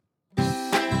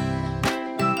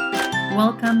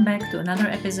Welcome back to another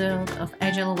episode of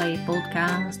Agile Way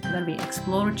podcast, where we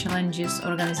explore challenges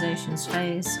organizations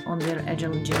face on their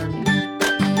agile journey.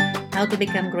 How to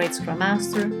become great Scrum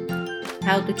Master,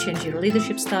 how to change your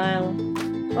leadership style,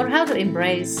 or how to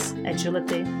embrace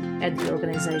agility at the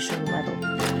organizational level.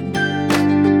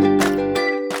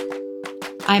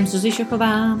 I'm Suzy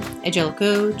Šochová, Agile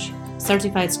Coach,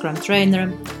 Certified Scrum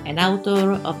Trainer, and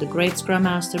author of the Great Scrum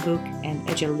Master book and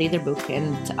Agile Leader book,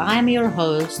 and I'm your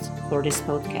host for this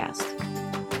podcast.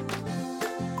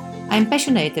 I'm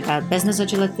passionate about business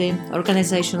agility,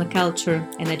 organizational culture,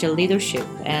 and agile leadership,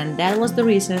 and that was the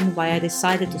reason why I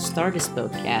decided to start this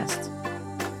podcast,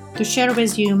 to share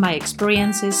with you my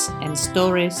experiences and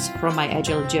stories from my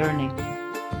agile journey.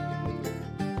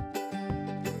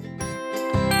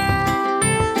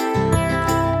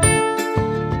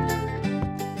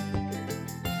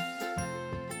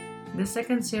 The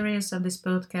second series of this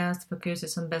podcast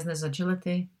focuses on business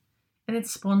agility, and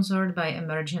it's sponsored by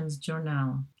Emergence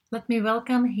Journal. Let me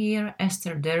welcome here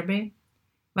Esther Derby,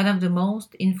 one of the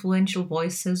most influential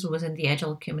voices within the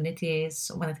agile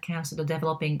communities when it comes to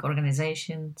developing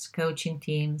organizations, coaching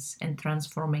teams, and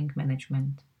transforming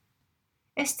management.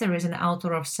 Esther is an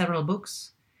author of several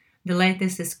books. The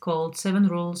latest is called 7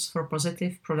 Rules for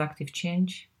Positive Productive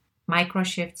Change, Micro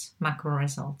Shifts, Macro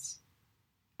Results.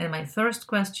 And my first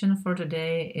question for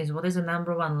today is, what is the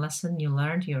number one lesson you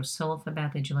learned yourself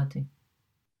about agility?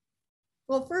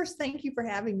 Well, first, thank you for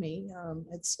having me.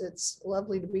 It's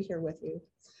lovely to be here with you.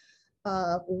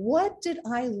 What did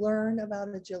I learn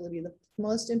about agility? The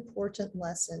most important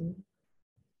lesson.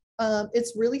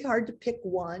 It's really hard to pick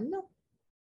one.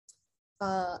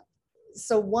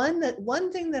 So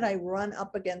one thing that I run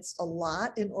up against a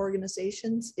lot in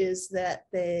organizations is that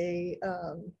they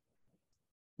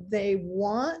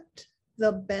want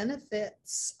the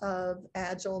benefits of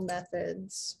agile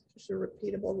methods,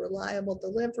 repeatable, reliable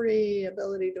delivery,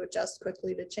 ability to adjust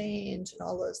quickly to change, and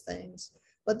all those things.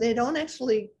 But they don't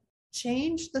actually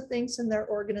change the things in their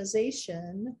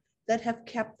organization that have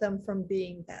kept them from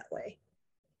being that way.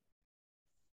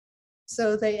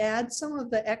 So they add some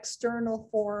of the external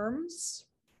forms,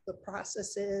 the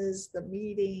processes, the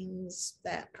meetings,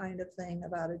 that kind of thing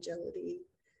about agility,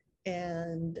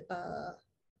 and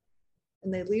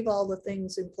they leave all the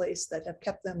things in place that have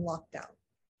kept them locked down.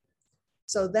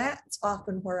 So that's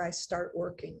often where I start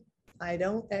working. I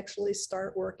don't actually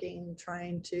start working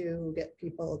trying to get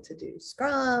people to do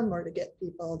Scrum or to get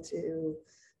people to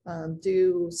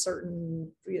do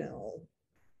certain,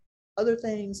 other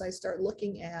things. I start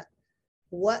looking at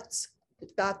what's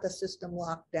got the system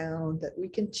locked down that we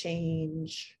can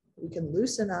change, we can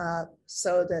loosen up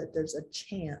so that there's a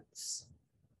chance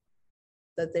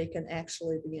that they can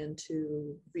actually begin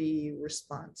to be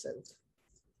responsive.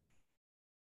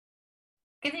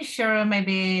 Can you share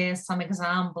maybe some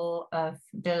example of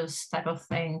those type of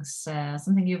things,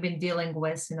 something you've been dealing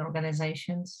with in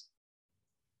organizations?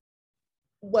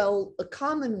 Well, a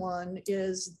common one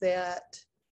is that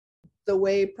the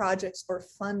way projects are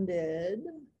funded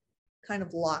kind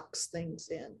of locks things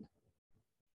in.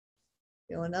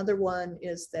 Another one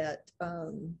is that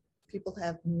people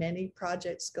have many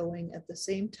projects going at the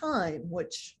same time,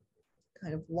 which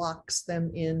kind of locks them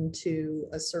into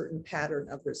a certain pattern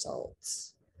of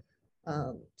results.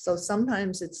 So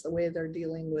sometimes it's the way they're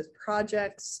dealing with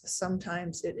projects.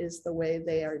 Sometimes it is the way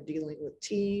they are dealing with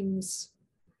teams.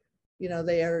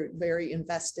 They are very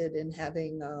invested in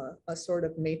having a sort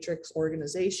of matrix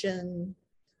organization.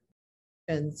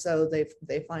 And so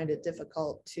they find it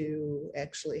difficult to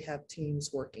actually have teams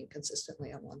working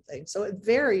consistently on one thing. So it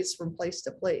varies from place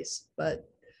to place, but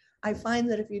I find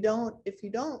that if you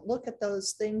don't look at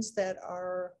those things that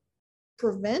are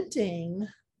preventing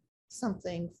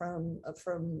something from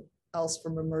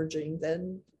emerging,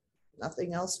 then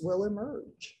nothing else will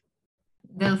emerge.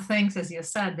 Those things, as you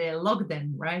said, they lock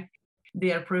them, right?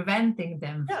 They are preventing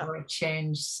them for a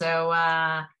change. So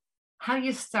how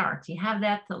you start? You have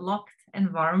that locked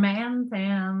environment,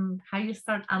 and how you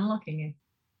start unlocking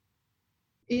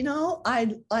it?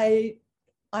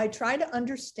 I try to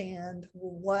understand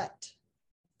what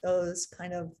those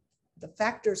kind of the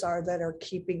factors are that are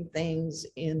keeping things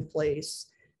in place.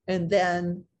 And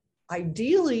then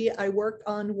ideally, I work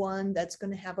on one that's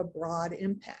going to have a broad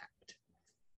impact.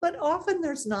 But often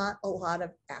there's not a lot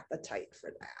of appetite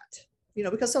for that,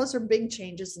 because those are big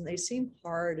changes and they seem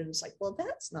hard. And it's like, well,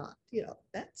 that's not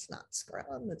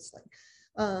Scrum. It's like,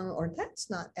 or that's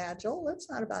not Agile. That's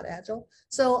not about Agile.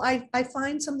 So I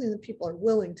find something that people are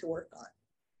willing to work on.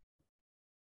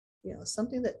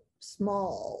 Something that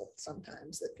small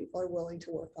sometimes that people are willing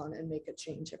to work on and make a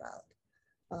change about.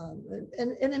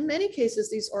 And in many cases,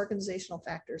 these organizational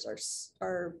factors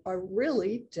are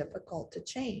really difficult to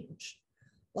change.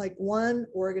 Like one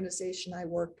organization I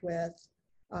worked with,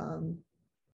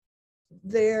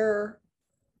 their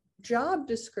job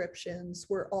descriptions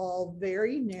were all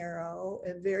very narrow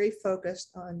and very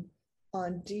focused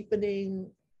on deepening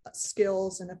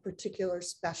skills in a particular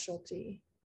specialty,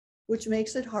 which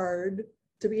makes it hard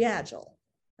to be agile,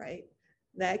 right?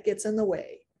 That gets in the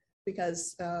way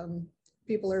because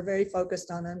people are very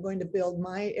focused on, I'm going to build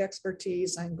my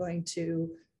expertise, I'm going to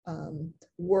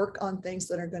work on things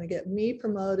that are going to get me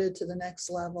promoted to the next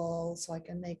level so I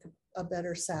can make a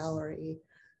better salary.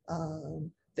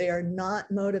 They are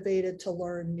not motivated to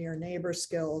learn near neighbor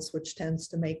skills, which tends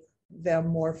to make them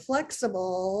more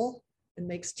flexible and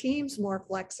makes teams more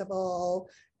flexible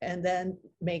and then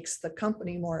makes the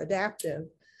company more adaptive.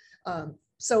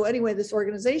 So anyway, this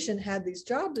organization had these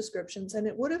job descriptions, and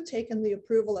it would have taken the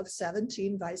approval of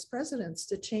 17 vice presidents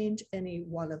to change any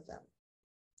one of them,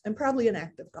 and probably an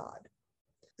act of God.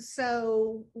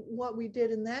 So what we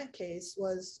did in that case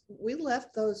was we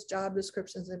left those job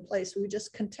descriptions in place. We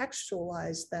just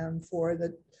contextualized them for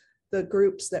the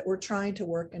groups that were trying to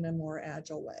work in a more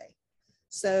agile way.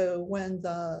 So when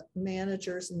the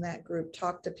managers in that group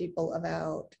talk to people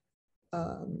about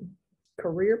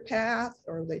career path,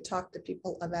 or they talk to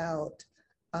people about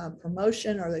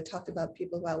promotion, or they talk about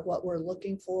people about what we're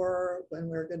looking for when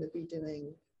we're going to be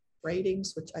doing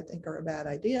ratings, which I think are a bad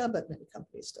idea, but many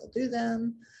companies still do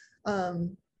them.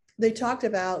 They talked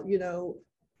about,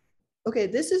 okay,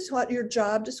 this is what your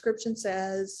job description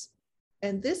says,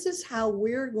 and this is how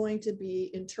we're going to be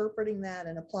interpreting that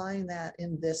and applying that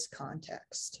in this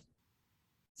context.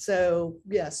 So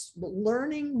yes,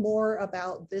 learning more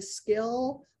about this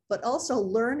skill, but also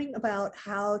learning about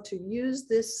how to use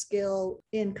this skill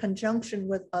in conjunction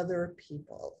with other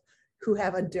people who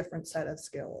have a different set of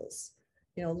skills.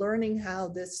 Learning how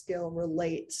this skill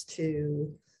relates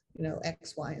to,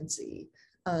 X, Y, and Z.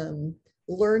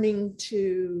 Learning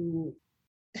to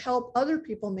help other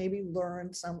people maybe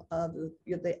learn some of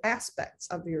the aspects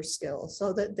of your skill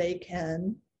so that they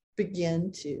can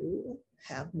begin to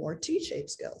have more T-shaped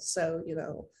skills. So,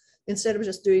 instead of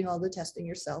just doing all the testing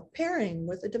yourself, pairing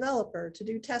with a developer to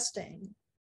do testing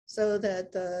so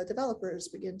that the developers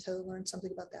begin to learn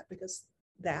something about that, because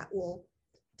that will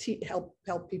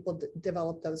help people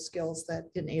develop those skills that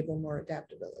enable more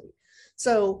adaptability.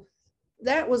 So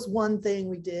that was one thing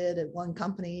we did at one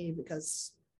company,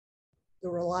 because there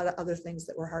were a lot of other things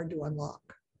that were hard to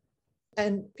unlock.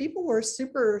 And people were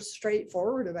super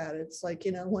straightforward about it. It's like,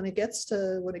 when it gets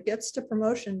to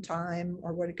promotion time,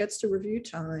 or when it gets to review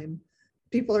time,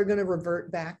 people are going to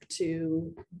revert back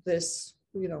to this,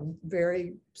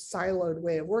 very siloed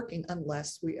way of working,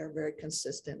 unless we are very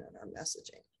consistent in our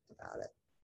messaging about it.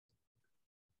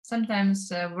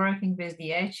 Sometimes working with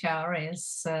the HR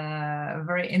is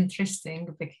very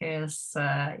interesting, because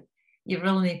you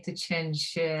really need to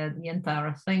change the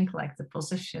entire thing, like the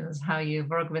positions, how you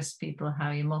work with people, how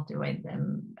you motivate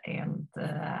them, and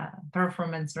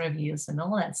performance reviews and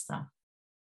all that stuff.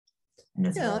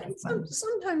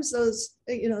 Sometimes those,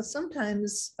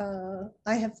 sometimes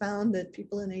I have found that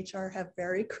people in HR have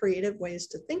very creative ways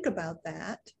to think about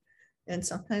that. And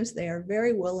sometimes they are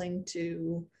very willing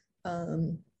to,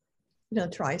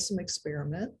 try some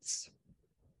experiments.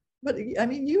 But I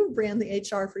mean, you ran the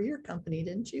HR for your company,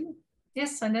 didn't you?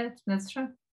 Yes, I did. That's true.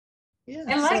 Yeah,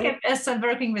 I like it as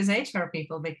working with HR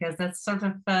people, because that's sort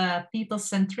of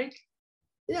people-centric.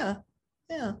 Yeah,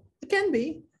 it can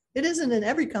be. It isn't in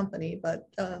every company, but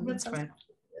that's right.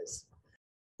 It is.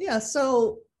 Yeah,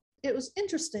 so it was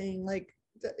interesting. Like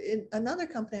in another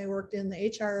company I worked in,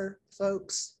 the HR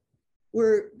folks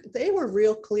were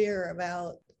real clear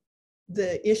about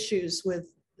the issues with,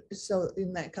 so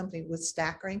in that company with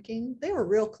stack ranking, they were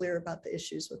real clear about the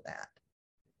issues with that.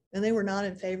 And they were not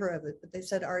in favor of it, but they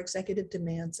said our executive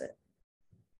demands it.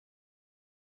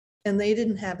 And they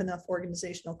didn't have enough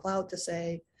organizational clout to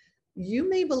say, you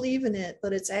may believe in it,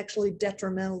 but it's actually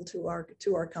detrimental to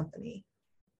our company.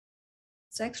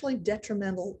 It's actually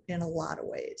detrimental in a lot of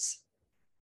ways.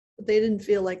 But they didn't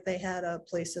feel like they had a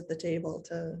place at the table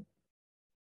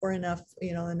or enough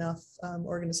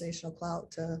organizational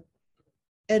clout to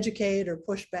educate or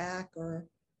push back or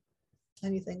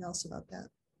anything else about that.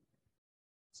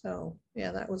 So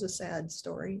yeah, that was a sad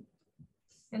story.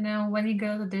 When you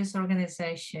go to this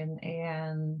organization,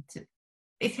 and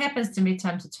it happens to me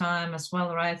time to time as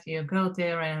well, right? You go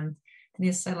there and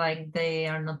you say like they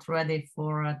are not ready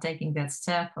for taking that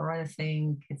step or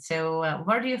anything. So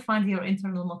where do you find your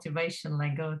internal motivation?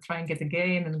 Like go trying it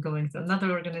again and going to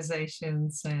another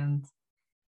organizations? And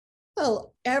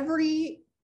well, every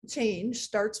change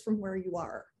starts from where you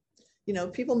are.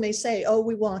 People may say, oh,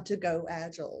 we want to go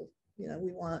agile,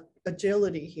 we want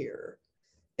agility here,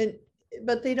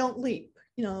 but they don't leap.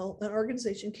 An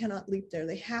organization cannot leap there.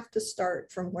 They have to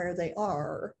start from where they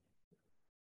are.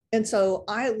 And so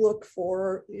I look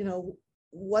for,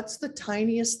 what's the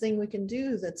tiniest thing we can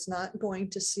do that's not going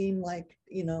to seem like,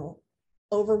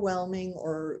 overwhelming,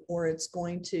 or it's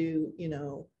going to,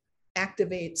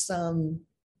 activate some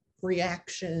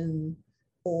reaction,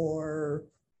 or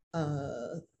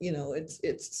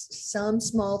it's some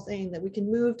small thing that we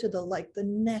can move to the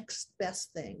next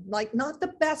best thing, like not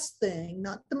the best thing,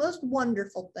 not the most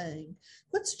wonderful thing,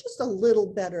 what's just a little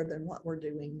better than what we're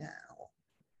doing now.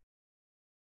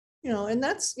 And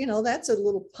that's a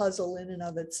little puzzle in and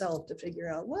of itself to figure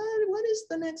out what is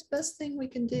the next best thing we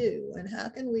can do, and how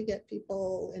can we get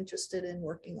people interested in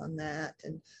working on that,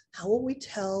 and how will we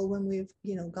tell when we've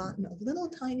gotten a little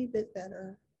tiny bit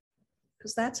better,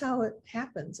 because that's how it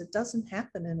happens. It doesn't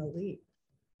happen in a leap.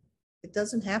 It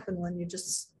doesn't happen when you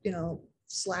just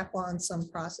slap on some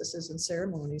processes and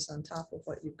ceremonies on top of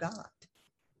what you've got,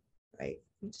 right?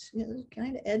 You just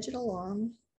kind of edge it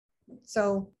along.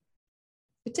 So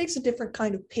it takes a different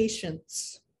kind of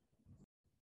patience.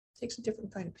 It takes a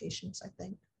different kind of patience, I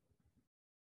think.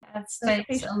 That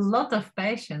takes a lot of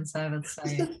patience, I would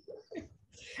say.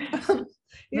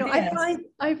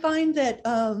 I find that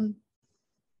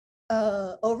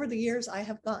over the years, I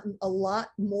have gotten a lot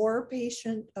more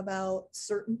patient about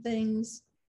certain things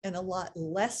and a lot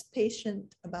less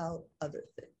patient about other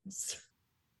things.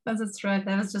 That's right.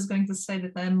 I was just going to say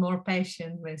that I'm more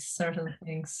patient with certain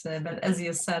things. But as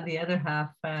you said, the other half,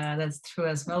 that's true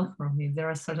as well for me. There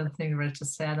are certain things where I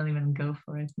just say, I don't even go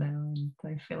for it now. And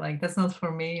I feel like that's not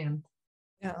for me. And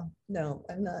yeah, no,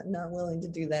 I'm not willing to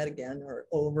do that again, or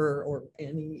over, or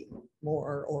any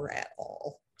more, or at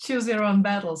all. Choose your own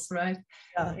battles, right?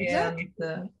 Yeah, exactly.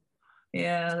 And,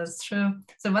 yeah, that's true.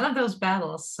 So one of those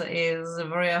battles is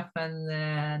very often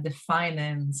the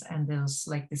finance and those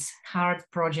like this hard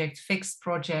project, fixed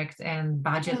project, and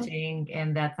budgeting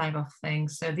and that type of thing.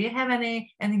 So do you have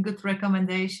any good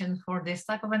recommendation for this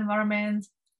type of environment?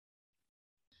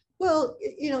 Well,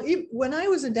 when I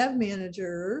was a dev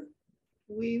manager,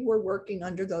 we were working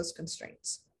under those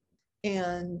constraints,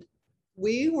 and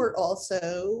we were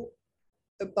also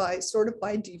by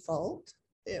default,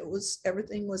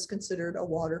 everything was considered a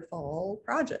waterfall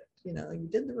project. You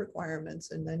did the requirements,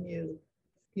 and then you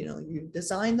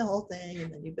designed the whole thing,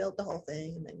 and then you built the whole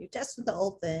thing, and then you tested the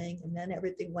whole thing, and then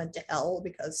everything went to hell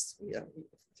because you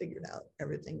figured out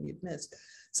everything you'd missed.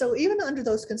 So even under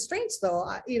those constraints, though,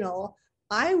 I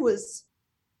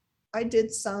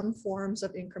did some forms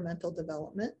of incremental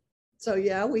development. So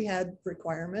yeah, we had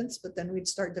requirements, but then we'd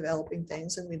start developing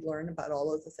things, and we'd learn about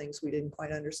all of the things we didn't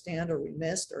quite understand, or we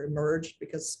missed, or emerged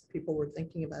because people were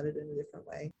thinking about it in a different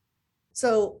way.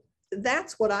 So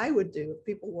that's what I would do if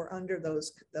people were under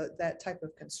that type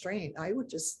of constraint. I would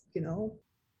just,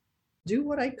 do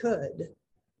what I could,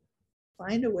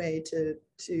 find a way to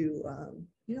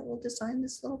we'll design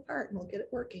this little part and we'll get it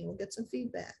working. We'll get some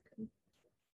feedback.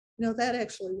 That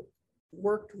actually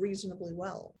worked reasonably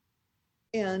well.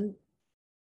 And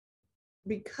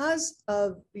because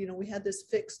of, we had this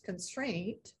fixed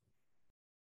constraint,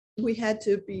 we had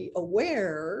to be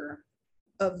aware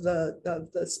of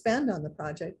the spend on the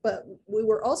project, but we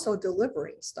were also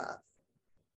delivering stuff.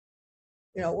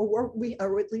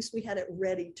 Or at least we had it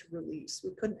ready to release.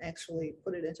 We couldn't actually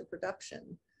put it into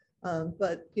production,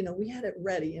 but we had it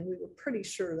ready, and we were pretty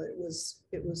sure that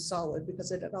it was solid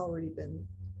because it had already been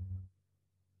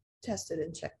tested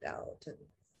and checked out,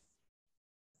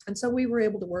 and so we were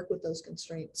able to work with those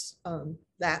constraints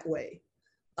that way.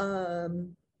 I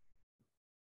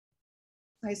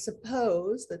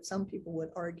suppose that some people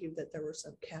would argue that there were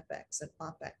some CapEx and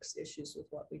OpEx issues with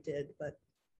what we did, but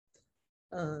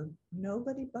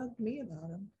nobody bugged me about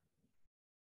them.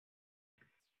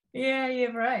 Yeah,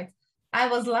 you're right. I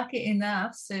was lucky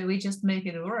enough, so we just make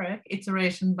it work,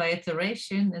 iteration by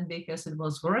iteration, and because it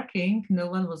was working, no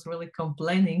one was really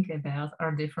complaining about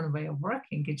our different way of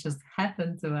working. It just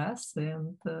happened to us,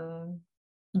 and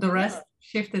the rest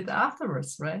shifted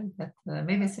afterwards, right? But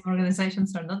maybe some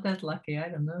organizations are not that lucky. I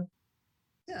don't know.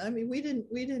 Yeah, I mean, we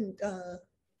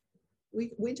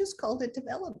just called it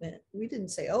development. We didn't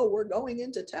say, oh, we're going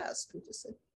into test. We just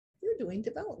said, you're doing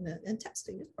development, and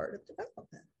testing is part of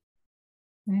development.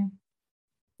 Yeah.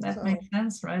 That makes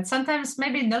sense, right? Sometimes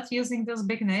maybe not using those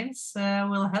big names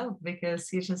will help,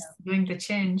 because you're just doing the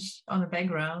change on the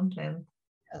background, and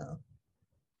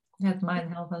that might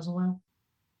help as well.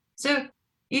 So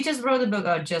you just wrote a book,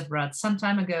 some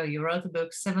time ago, you wrote a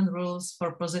book, 7 Rules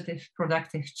for Positive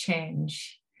Productive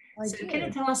Change. I So can you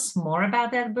did. tell us more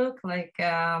about that book? Like,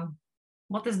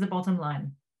 what is the bottom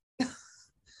line?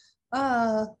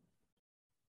 Uh,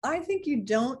 I think you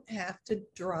don't have to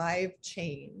drive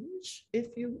change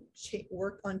if you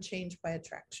work on change by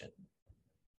attraction.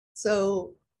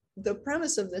 So the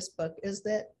premise of this book is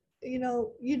that you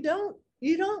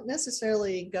don't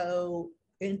necessarily go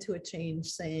into a change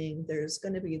saying there's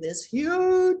going to be this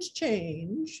huge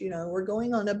change. We're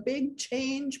going on a big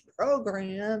change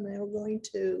program and we're going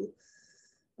to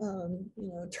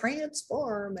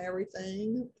transform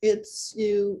everything. It's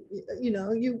you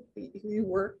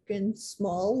work in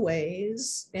small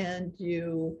ways, and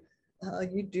you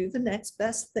do the next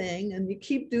best thing, and you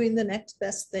keep doing the next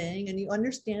best thing, and you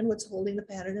understand what's holding the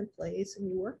pattern in place, and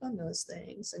you work on those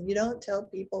things, and you don't tell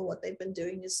people what they've been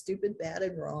doing is stupid, bad,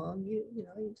 and wrong. You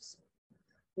just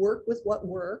work with what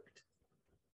worked,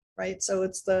 right? So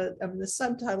it's the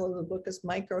subtitle of the book is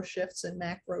Micro Shifts and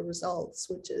Macro Results,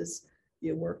 which is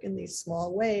you work in these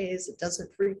small ways. It doesn't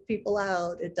freak people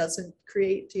out. It doesn't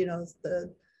create,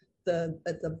 the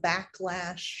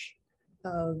backlash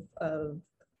of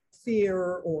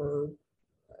fear, or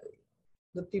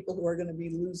the people who are going to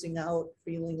be losing out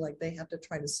feeling like they have to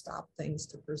try to stop things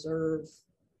to preserve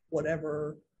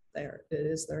whatever it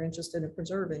is they're interested in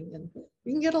preserving. And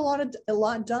you can get a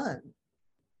lot done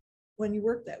when you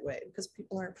work that way, because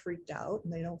people aren't freaked out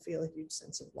and they don't feel a huge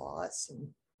sense of loss. And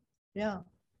yeah,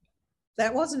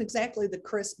 that wasn't exactly the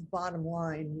crisp bottom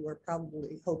line you were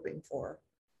probably hoping for.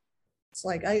 It's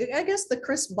like, I guess the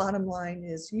crisp bottom line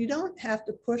is you don't have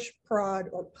to push, prod,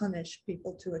 or punish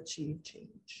people to achieve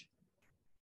change.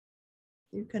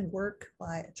 You can work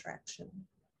by attraction.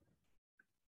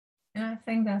 And I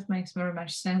think that makes very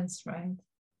much sense, right?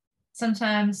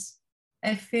 Sometimes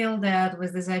I feel that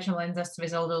with this agile industry,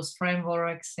 with all those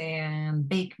frameworks and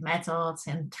big methods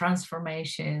and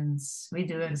transformations, we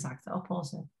do exact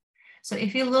opposite. So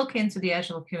if you look into the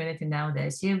agile community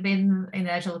nowadays, you've been in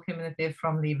the agile community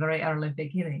from the very early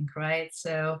beginning, right?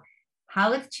 So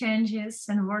how it changes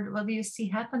and what do you see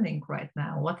happening right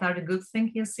now? What are the good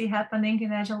things you see happening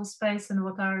in agile space, and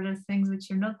what are the things that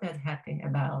you're not that happy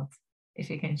about?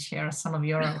 If you can share some of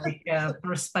your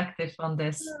perspective on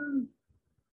this.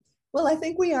 Well, I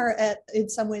think we are at, in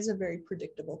some ways, a very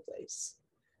predictable place.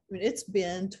 I mean, it's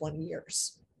been 20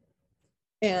 years.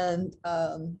 And,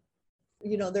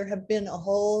 there have been a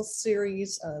whole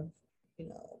series of,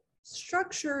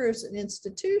 structures and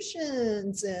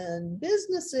institutions and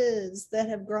businesses that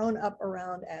have grown up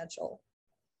around Agile.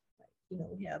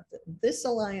 We have this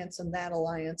alliance and that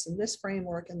alliance and this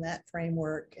framework and that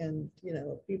framework, and,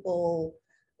 people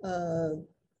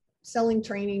selling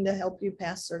training to help you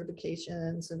pass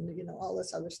certifications and, all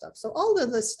this other stuff. So all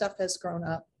of this stuff has grown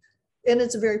up, and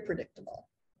it's very predictable.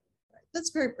 Right?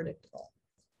 That's very predictable.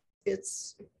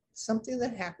 It's something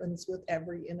that happens with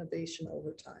every innovation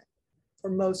over time,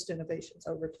 or most innovations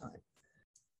over time.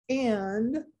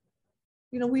 And,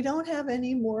 we don't have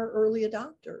any more early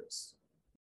adopters.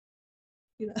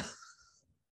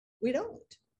 We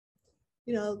don't.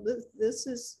 This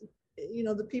is,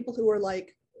 the people who are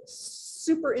like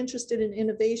super interested in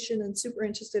innovation and super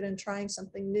interested in trying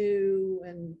something new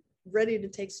and ready to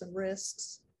take some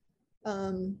risks.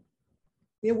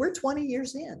 We're 20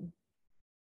 years in.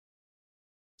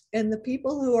 And the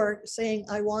people who are saying,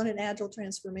 I want an agile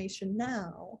transformation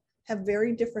now, have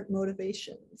very different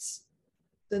motivations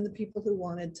than the people who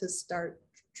wanted to start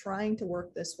trying to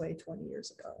work this way 20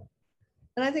 years ago.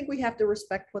 And I think we have to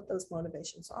respect what those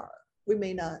motivations are. They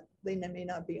may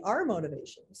not be our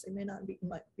motivations. They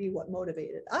might be what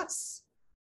motivated us,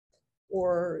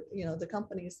 or, the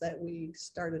companies that we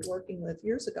started working with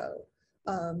years ago.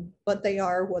 But they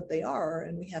are what they are,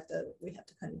 and we have to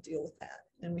kind of deal with that.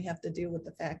 And we have to deal with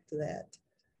the fact that,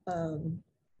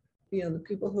 the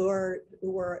people who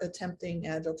are attempting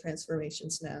agile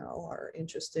transformations now are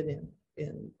interested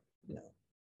in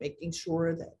making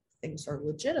sure that things are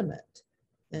legitimate,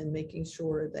 and making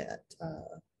sure that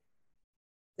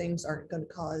things aren't going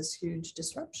to cause huge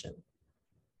disruption.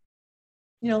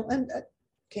 And I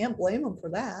can't blame them for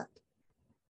that.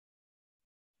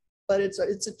 But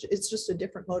it's just a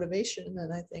different motivation,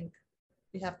 and I think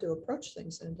you have to approach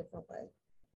things in a different way.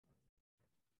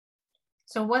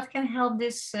 So what can help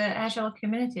this agile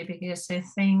community? Because I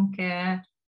think in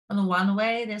one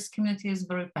way, this community is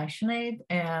very passionate,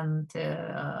 and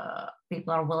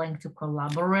people are willing to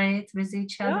collaborate with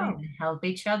each other and help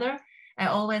each other. I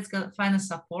always find a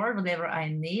support whatever I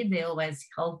need. They always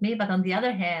help me. But on the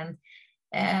other hand,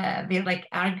 they're like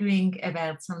arguing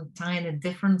about some tiny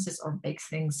differences or big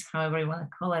things, however you want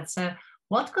to call it. So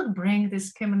what could bring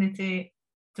this community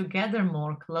together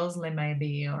more closely,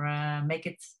 maybe, or make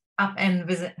it up and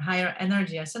with higher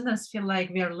energy. I sometimes feel like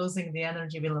we are losing the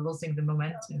energy, we are losing the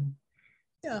momentum.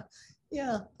 Yeah,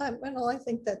 yeah. I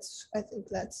think that's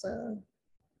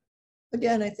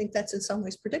again, I think that's in some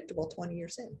ways predictable 20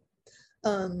 years in.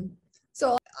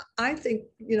 So I think,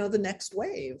 the next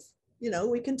wave,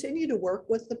 we continue to work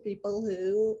with the people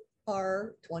who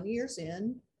are 20 years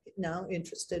in now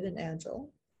interested in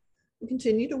Agile. We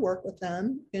continue to work with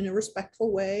them in a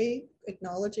respectful way,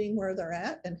 acknowledging where they're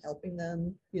at and helping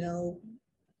them,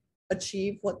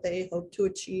 achieve what they hope to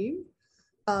achieve.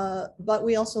 But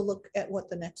we also look at what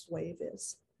the next wave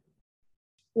is.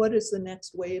 What is the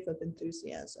next wave of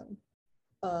enthusiasm?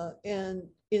 And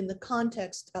in the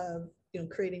context of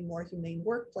creating more humane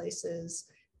workplaces,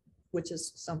 which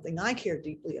is something I care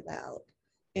deeply about,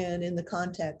 and in the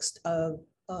context of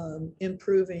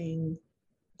improving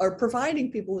or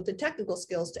providing people with the technical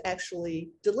skills to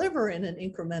actually deliver in an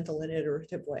incremental and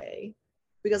iterative way,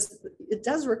 because it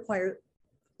does require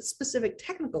specific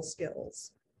technical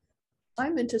skills.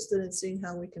 I'm interested in seeing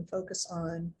how we can focus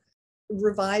on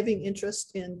reviving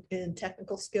interest in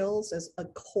technical skills as a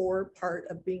core part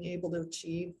of being able to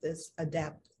achieve this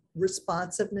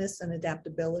responsiveness and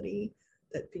adaptability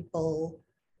that people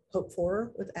hope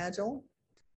for with Agile,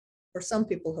 or some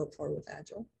people hope for with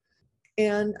Agile.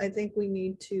 And I think we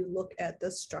need to look at the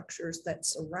structures that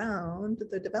surround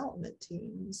the development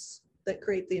teams, that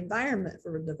create the environment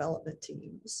for development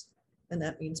teams, and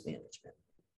that means management.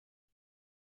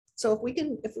 So if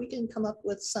we can come up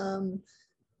with some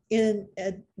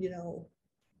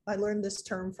I learned this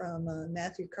term from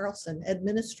Matthew Carlson,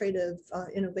 administrative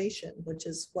innovation, which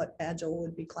is what Agile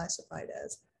would be classified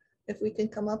as. If we can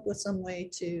come up with some way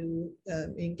to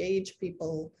engage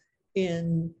people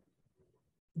in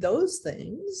those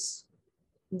things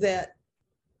that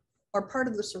are part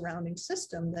of the surrounding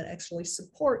system that actually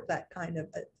support that kind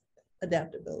of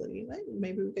adaptability,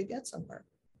 maybe we could get somewhere.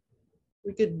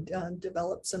 We could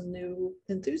develop some new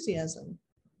enthusiasm.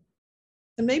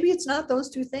 And maybe it's not those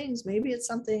two things. Maybe it's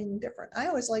something different. I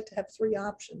always like to have three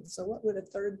options. So what would a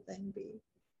third thing be?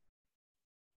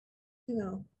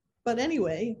 But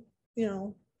anyway,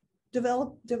 come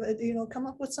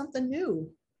up with something new.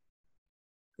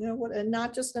 And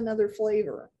not just another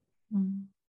flavor,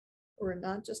 or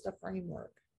not just a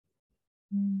framework.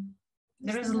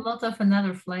 There is a lot of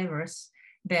another flavors,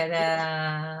 but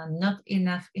not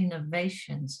enough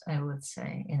innovations, I would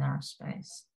say, in our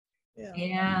space.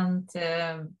 Yeah. And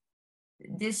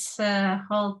this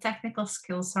whole technical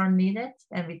skills are needed,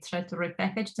 and we try to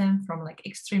repackage them from like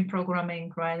extreme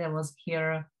programming, right? I was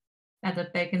here at the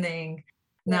beginning.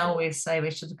 Now we say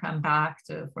we should come back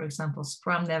to, for example,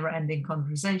 Scrum, never-ending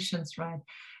conversations, right?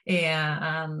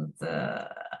 And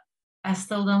I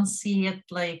still don't see it,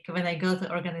 like when I go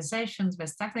to organizations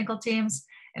with technical teams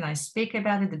and I speak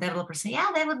about it, the developers say,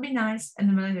 yeah, that would be nice. And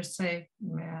the managers say,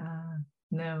 yeah,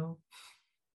 no.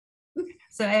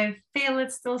 So I feel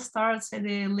it still starts at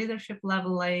the leadership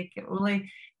level, like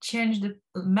really change the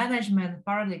management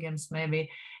paradigms maybe,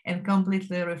 and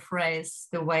completely rephrase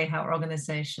the way how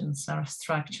organizations are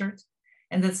structured.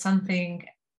 And that's something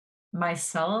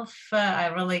myself I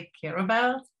really care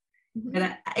about. Mm-hmm.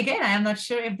 But again, I am not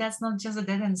sure if that's not just a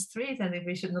dead-end street and if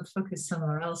we should not focus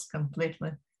somewhere else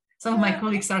completely. Some of my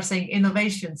colleagues are saying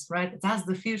innovations, right? That's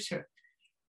the future.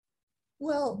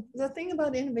 Well, the thing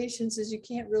about innovations is you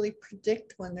can't really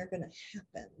predict when they're going to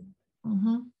happen.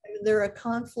 Mm-hmm. They're a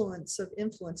confluence of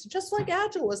influence, just like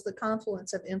Agile was the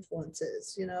confluence of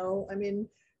influences.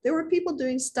 There were people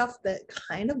doing stuff that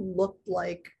kind of looked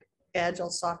like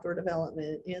Agile software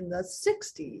development in the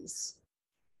 60s,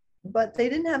 but they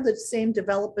didn't have the same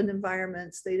development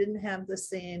environments. They didn't have the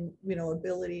same,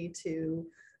 ability to,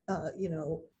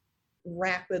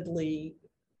 rapidly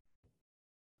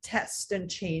test and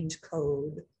change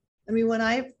code. When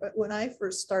I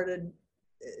first started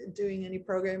doing any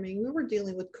programming, we were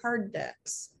dealing with card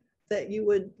decks that you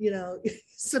would,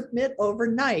 submit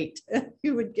overnight.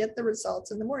 You would get the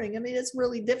results in the morning. It's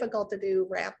really difficult to do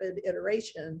rapid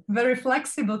iteration. Very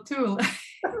flexible tool.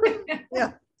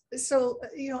 Yeah. So,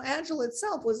 Agile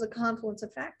itself was a confluence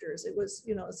of factors. It was,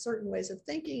 certain ways of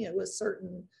thinking. It was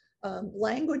certain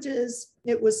languages,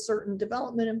 it was certain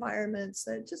development environments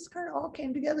that just kind of all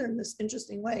came together in this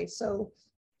interesting way. So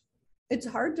it's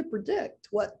hard to predict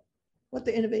what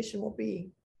the innovation will be.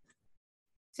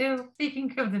 So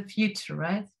speaking of the future,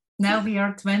 right? Now we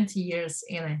are 20 years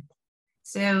in it.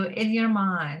 So in your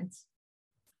mind,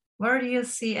 where do you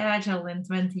see Agile in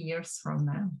 20 years from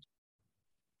now?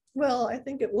 Well, I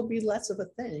think it will be less of a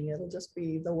thing. It'll just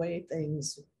be the way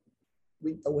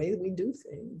we do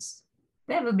things.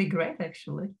 That would be great,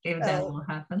 actually, if that Well, will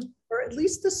happen. or at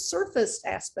least the surface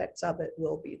aspects of it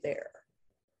will be there.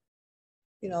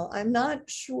 I'm not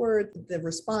sure the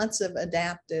responsive,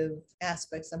 adaptive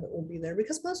aspects of it will be there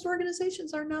because most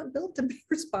organizations are not built to be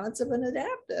responsive and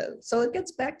adaptive. So it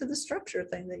gets back to the structure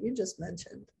thing that you just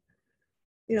mentioned.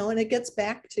 And it gets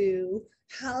back to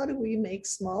how do we make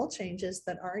small changes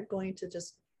that aren't going to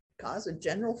just cause a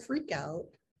general freak out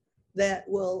that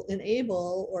will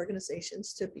enable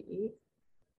organizations to be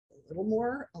a little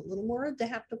more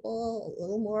adaptable, a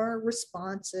little more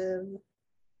responsive.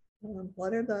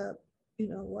 What are the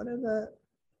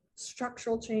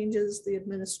structural changes, the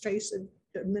administrative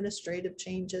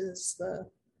changes, the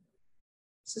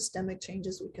systemic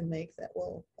changes we can make that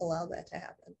will allow that to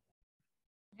happen?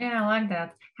 Yeah, I like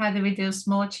that. How do we do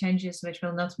small changes which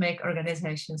will not make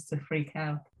organizations to freak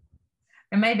out?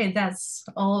 And maybe that's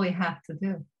all we have to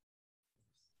do.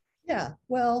 Yeah,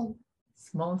 well,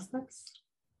 small steps.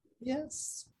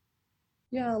 Yes.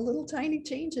 Yeah, little tiny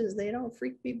changes, they don't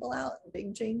freak people out.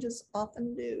 Big changes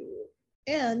often do.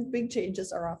 And big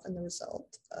changes are often the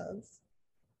result of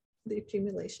the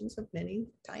accumulations of many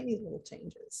tiny little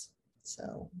changes.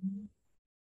 So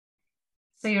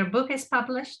your book is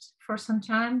published for some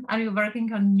time. Are you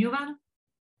working on a new one?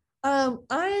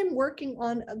 I'm working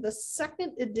on the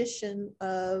second edition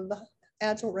of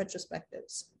Agile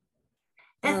Retrospectives.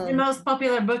 That's the most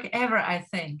popular book ever, I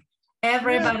think.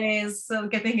 Everybody is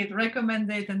getting it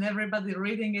recommended and everybody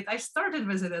reading it. I started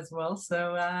with it as well.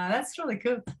 So that's really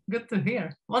good. Good to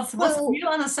hear. What's new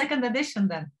on the second edition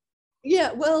then?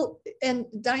 Yeah, well, and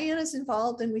Diana's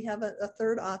involved and we have a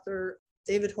third author,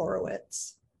 David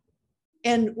Horowitz.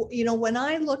 And, when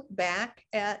I look back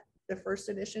at the first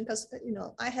edition, because,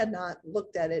 I had not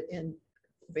looked at it in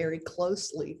very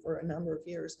closely for a number of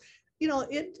years,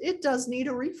 it does need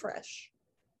a refresh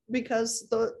because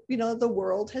the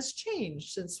world has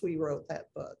changed since we wrote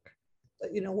that book. But,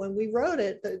 when we wrote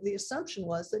it, the assumption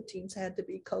was that teams had to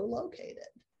be co-located.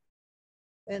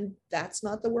 And that's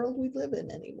not the world we live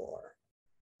in anymore.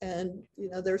 And,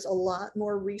 there's a lot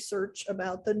more research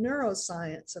about the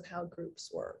neuroscience of how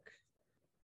groups work.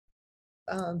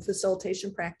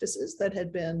 Facilitation practices that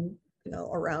had been,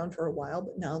 around for a while,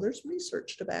 but now there's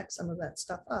research to back some of that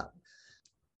stuff up.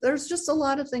 There's just a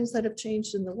lot of things that have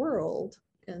changed in the world.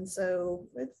 And so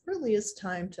it really is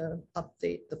time to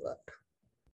update the book.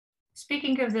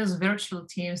 Speaking of those virtual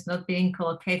teams not being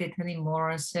co-located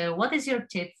anymore, so what is your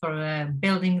tip for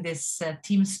building this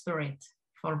team spirit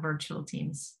for virtual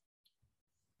teams?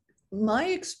 My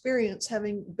experience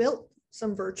having built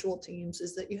some virtual teams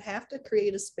is that you have to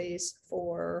create a space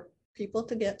for people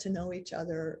to get to know each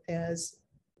other as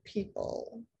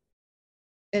people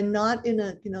and not in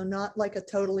a, not like a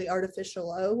totally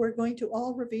artificial, we're going to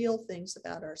all reveal things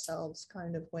about ourselves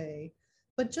kind of way,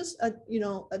 but just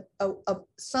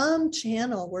some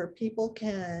channel where people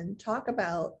can talk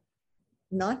about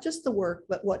not just the work,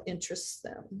 but what interests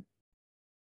them.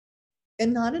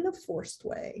 And not in a forced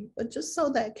way, but just so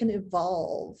that can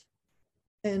evolve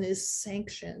and is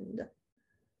sanctioned,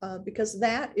 because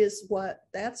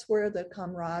that's where the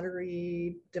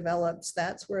camaraderie develops.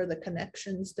 That's where the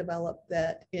connections develop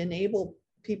that enable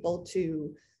people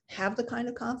to have the kind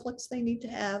of conflicts they need to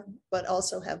have, but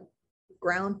also have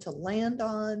ground to land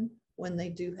on when they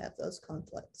do have those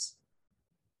conflicts.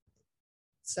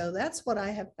 So that's what I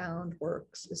have found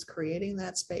works, is creating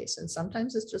that space. And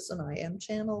sometimes it's just an IM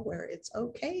channel where it's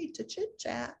okay to chit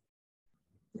chat,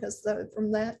 because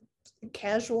from that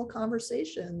casual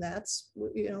conversation, that's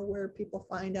where people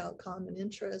find out common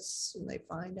interests and they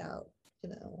find out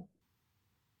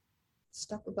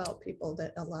stuff about people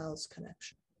that allows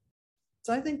connection.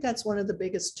 So I think that's one of the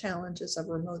biggest challenges of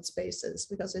remote spaces,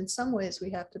 because in some ways we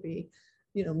have to be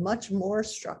much more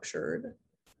structured,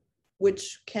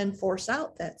 which can force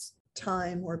out that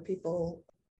time where people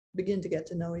begin to get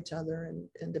to know each other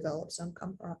and develop some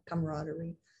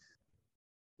camaraderie.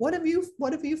 What have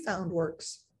you found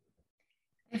works?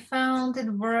 I found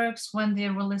it works when they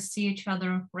really see each other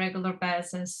on regular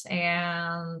basis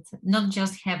and not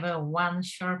just have a one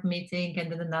sharp meeting and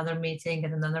then another meeting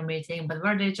and another meeting, but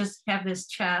where they just have this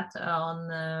chat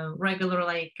on regular,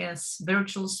 like a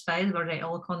virtual space where they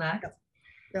all connect.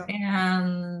 Yeah.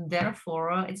 And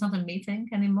therefore, it's not a meeting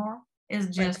anymore.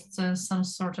 It's just some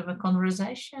sort of a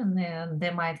conversation, and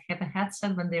they might have a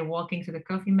headset when they're walking to the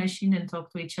coffee machine and talk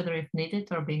to each other if needed,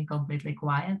 or being completely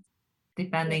quiet,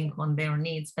 depending on their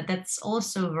needs. But that's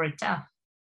also very tough.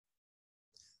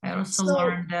 I also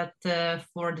learned that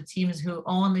for the teams who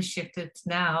only shifted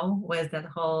now with that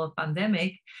whole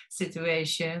pandemic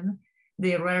situation,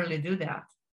 they rarely do that.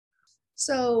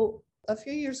 So a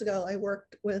few years ago, I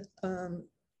worked with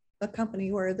a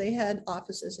company where they had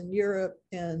offices in Europe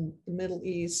and the Middle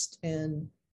East and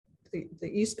the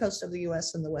East Coast of the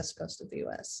US and the West Coast of the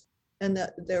US. And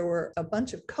that there were a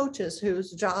bunch of coaches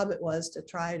whose job it was to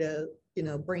try to,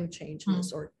 bring change in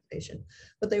this organization.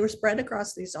 But they were spread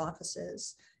across these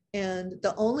offices. And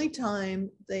the only time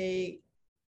they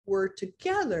were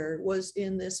together was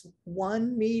in this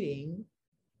one meeting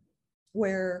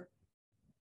where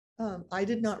I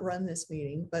did not run this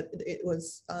meeting, but it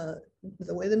was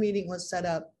the way the meeting was set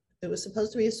up. It was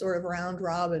supposed to be a sort of round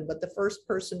robin, but the first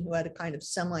person who had a kind of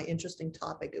semi-interesting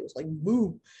topic, it was like,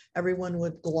 boom, everyone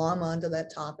would glom onto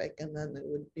that topic, and then it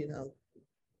would,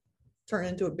 turn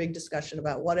into a big discussion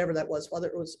about whatever that was, whether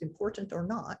it was important or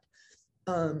not.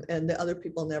 And the other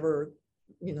people never,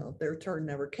 their turn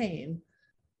never came.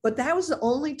 But that was the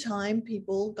only time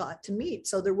people got to meet.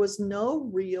 So there was no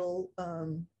real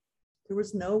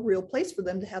place for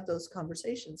them to have those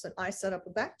conversations. And I set up a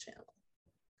back channel.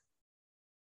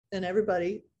 And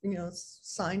everybody,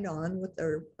 signed on with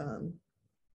their,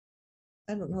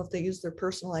 I don't know if they used their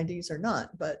personal IDs or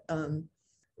not, but,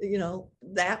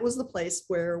 that was the place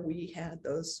where we had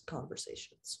those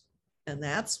conversations. And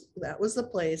that was the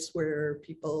place where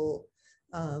people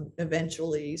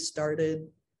eventually started,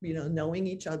 knowing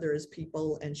each other as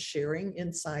people and sharing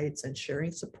insights and sharing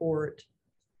support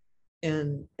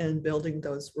and building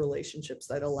those relationships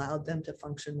that allowed them to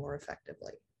function more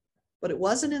effectively. But it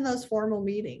wasn't in those formal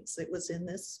meetings. It was in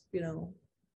this,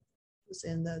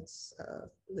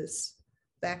 this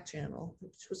back channel,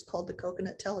 which was called the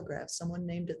Coconut Telegraph. Someone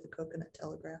named it the Coconut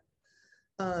Telegraph.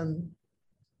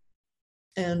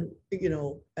 And,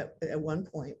 at one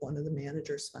point, one of the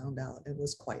managers found out and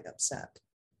was quite upset.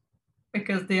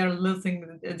 Because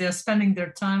they're spending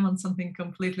their time on something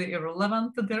completely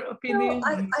irrelevant to their opinion.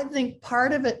 I think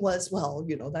part of it was, well,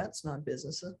 that's not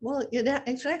business. Well, it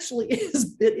actually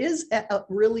is. It is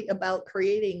really about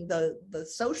creating the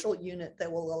social unit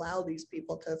that will allow these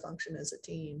people to function as a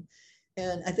team.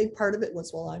 And I think part of it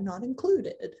was, well, I'm not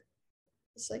included.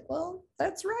 It's like, well,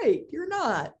 that's right. You're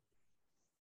not,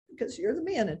 because you're the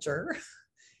manager.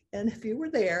 And if you were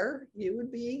there, you would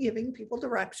be giving people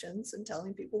directions and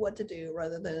telling people what to do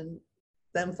rather than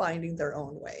them finding their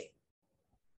own way.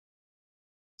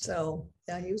 So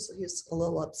yeah, he was a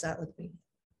little upset with me.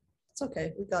 It's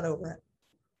okay. We got over it.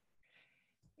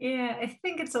 Yeah, I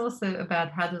think it's also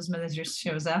about how those managers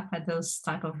shows up at those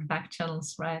type of back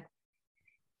channels, right?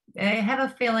 I have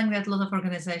a feeling that a lot of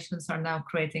organizations are now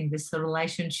creating this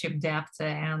relationship depth,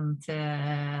 and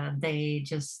they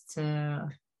just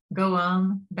go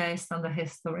on based on the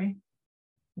history.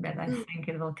 But I think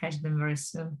it will catch them very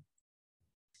soon.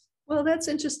 Well, that's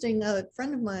interesting. A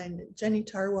friend of mine, Jenny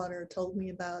Tarwater, told me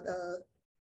about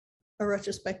a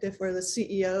retrospective where the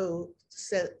CEO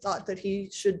thought that he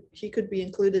could be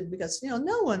included because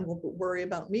no one will worry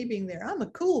about me being there. I'm a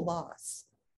cool boss.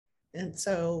 And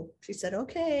so she said,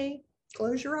 okay,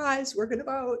 close your eyes, we're going to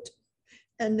vote.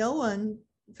 And no one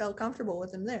felt comfortable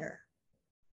with him there.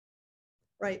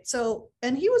 Right. So,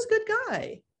 and he was a good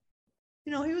guy.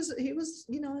 He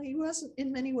wasn't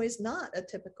in many ways not a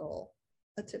typical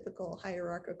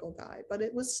hierarchical guy, but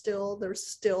there's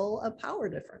still a power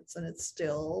difference, and it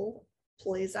still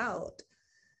plays out.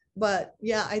 But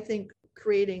yeah, I think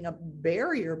creating a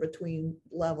barrier between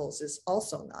levels is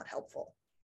also not helpful.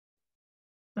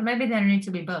 So maybe there need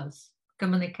to be both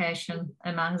communication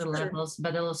among the levels,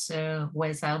 but also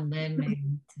without them.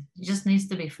 It just needs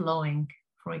to be flowing,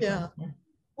 for example. Yeah.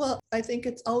 Well, I think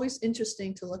it's always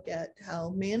interesting to look at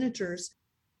how managers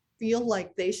feel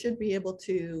like they should be able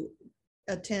to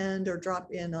attend or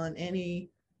drop in on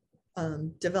any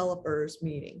developers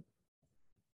meeting.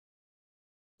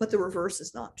 But the reverse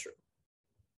is not true.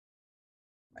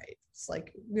 Right. It's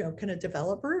like, can a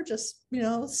developer just,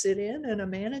 sit in a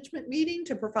management meeting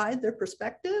to provide their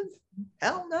perspective?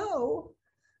 Hell no.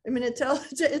 I mean, it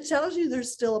tells you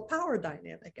there's still a power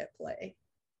dynamic at play.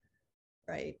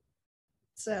 Right.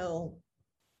 So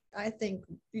I think,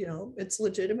 it's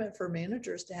legitimate for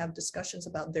managers to have discussions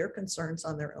about their concerns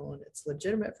on their own. It's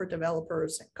legitimate for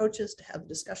developers and coaches to have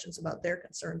discussions about their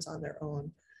concerns on their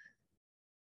own.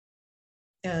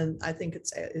 And I think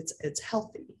it's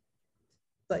healthy.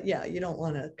 But yeah, you don't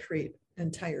want to create an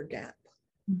entire gap.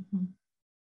 Mm-hmm.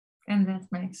 And that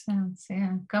makes sense.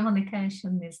 Yeah.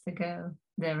 Communication needs to go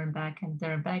there and back,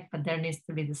 but there needs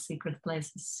to be the secret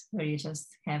places where you just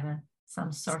have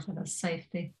some sort of a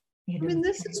safety. I mean,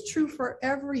 this is true for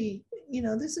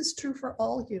this is true for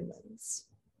all humans,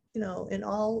 in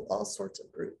all sorts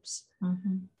of groups.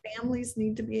 Mm-hmm. Families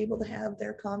need to be able to have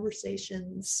their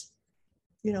conversations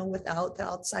without the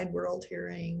outside world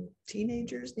hearing.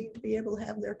 Teenagers need to be able to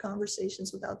have their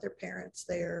conversations without their parents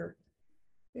there.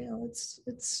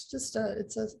 It's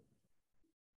a.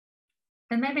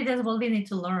 And maybe that's what we need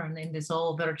to learn in this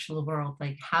whole virtual world,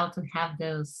 like how to have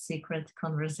those secret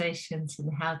conversations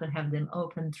and how to have them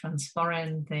open,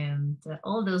 transparent, and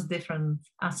all those different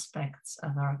aspects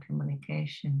of our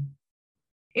communication.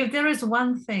 If there is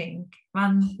one thing,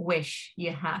 one wish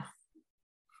you have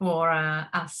for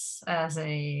us as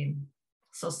a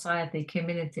society,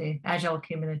 community, agile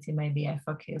community, maybe I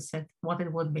focus it, what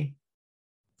it would be?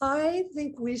 I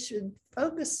think we should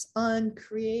focus on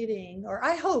creating, or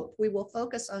I hope we will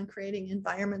focus on creating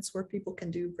environments where people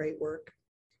can do great work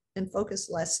and focus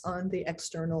less on the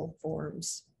external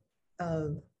forms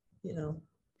of,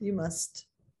 you must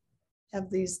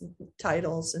have these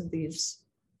titles and these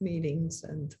meetings,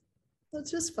 and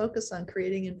let's just focus on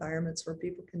creating environments where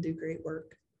people can do great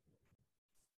work.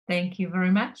 Thank you very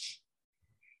much.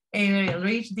 We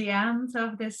reached the end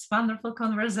of this wonderful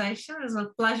conversation. It was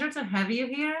a pleasure to have you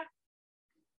here.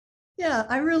 Yeah,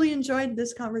 I really enjoyed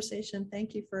this conversation.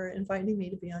 Thank you for inviting me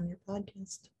to be on your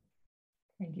podcast.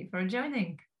 Thank you for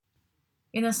joining.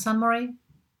 In a summary,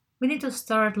 we need to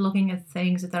start looking at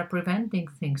things that are preventing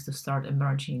things to start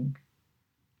emerging.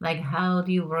 Like, how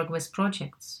do you work with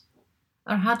projects?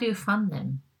 Or how do you fund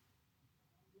them?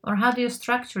 Or how do you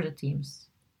structure the teams?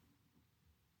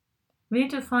 We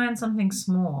need to find something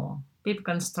small people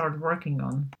can start working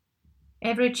on.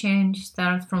 Every change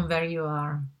starts from where you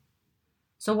are.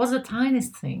 So what's the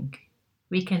tiniest thing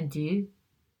we can do?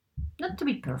 Not to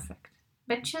be perfect,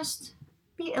 but just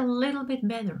be a little bit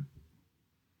better.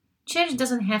 Change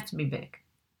doesn't have to be big.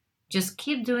 Just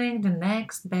keep doing the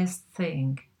next best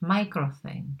thing, micro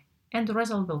thing, and the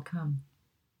result will come.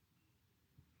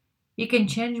 You can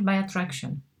change by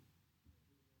attraction.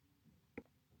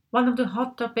 One of the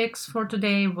hot topics for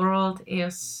today's world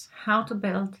is how to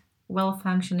build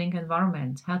well-functioning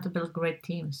environments, how to build great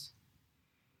teams.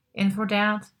 And for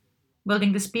that,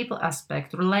 building this people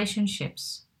aspect,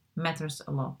 relationships, matters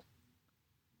a lot.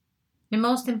 The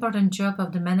most important job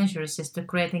of the managers is to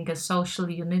creating a social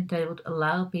unit that would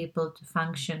allow people to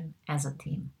function as a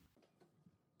team.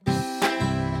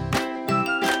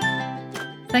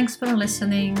 Thanks for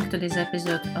listening to this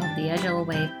episode of the Agile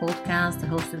Way podcast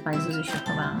hosted by Zuzi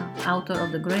Shokova, author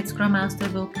of the Great Scrum Master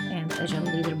book and Agile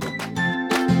Leader book.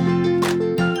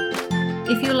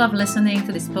 If you love listening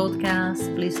to this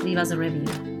podcast, please leave us a review.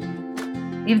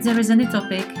 If there is any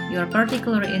topic you are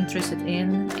particularly interested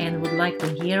in and would like to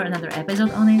hear another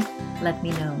episode on it, let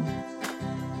me know.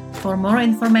 For more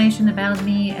information about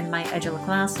me and my Agile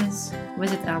classes,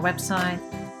 visit our website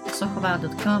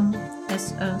sochova.com,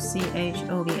 sochova.com.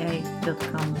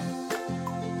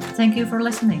 Thank you for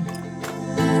listening.